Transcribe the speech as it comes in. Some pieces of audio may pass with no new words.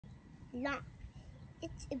Not.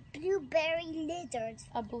 It's a blueberry lizard.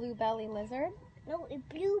 A bluebelly lizard? No, a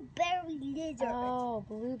blueberry lizard. Oh,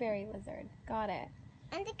 blueberry lizard. Got it.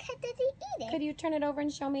 And the cat doesn't eat it. Could you turn it over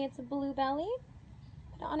and show me it's a blue belly?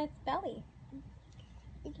 Put it on its belly.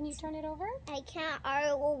 Can you turn it over? I can't,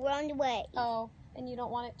 or it will run away. Oh, and you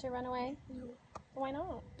don't want it to run away? No. Why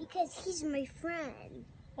not? Because he's my friend.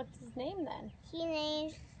 What's his name then? He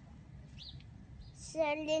named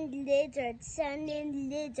Sunning Lizard. Sunning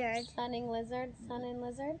Lizard. Sunning lizard? Sunning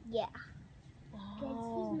lizard? Yeah. Because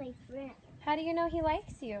Oh. he's my friend. How do you know he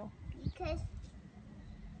likes you? Because,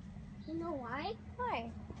 you know why?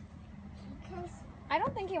 Why? Because, I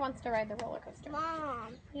don't think he wants to ride the roller coaster.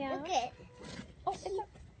 Mom, Yeah? look it. Oh,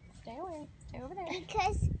 stay away. Stay over there.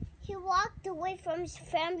 Because he walked away from his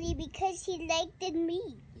family because he liked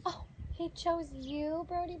me. Oh, he chose you,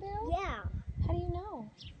 Brody Boo? Yeah. How do you know?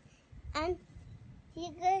 And he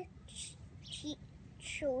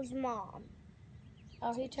chose Mom.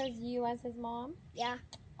 Oh, he chose you as his mom? Yeah.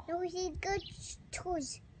 No, he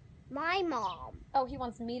chose my mom. Oh, he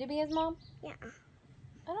wants me to be his mom? Yeah.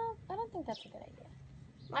 I don't think that's a good idea.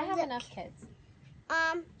 Mom, I have look. enough kids.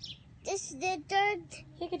 This lizard.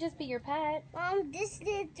 He could just be your pet. Mom, this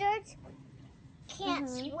lizard can't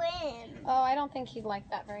swim. Oh, I don't think he'd like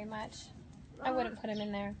that very much. I wouldn't put him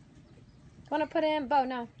in there. Want to put him? Bo,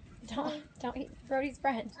 no. Don't eat Brody's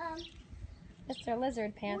friend. It's their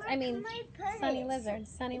lizard pants. I mean, Sunny Lizard.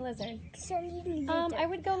 Sunny Lizard. Sunny lizard. I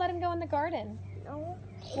would go let him go in the garden. No.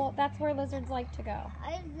 Well, that's where lizards like to go.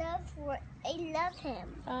 I love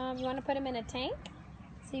him. You want to put him in a tank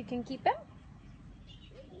so you can keep him?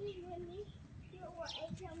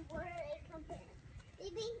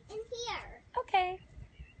 Maybe in here. Okay.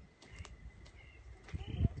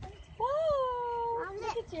 Whoa! Mom,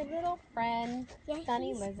 Look at your little friend, Yeah,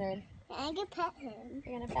 Sunny Lizard. I can pet him.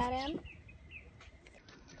 You're gonna pet him?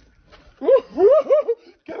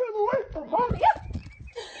 Get him away from mommy!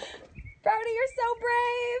 Brody, you're so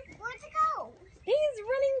brave! Where'd it go? He's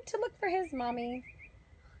running to look for his mommy.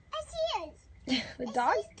 I see it. The It's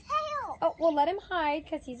dog? his tail. Oh, well, let him hide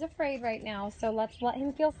because he's afraid right now. So let's let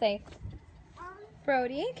him feel safe.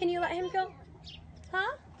 Brody, can you let him feel?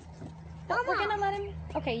 Huh? No, we're gonna let him.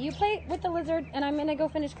 Okay, you play with the lizard, and I'm gonna go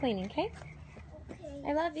finish cleaning. Okay? Okay.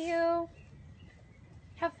 I love you.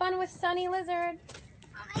 Have fun with Sunny Lizard.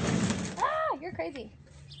 Ah, you're crazy.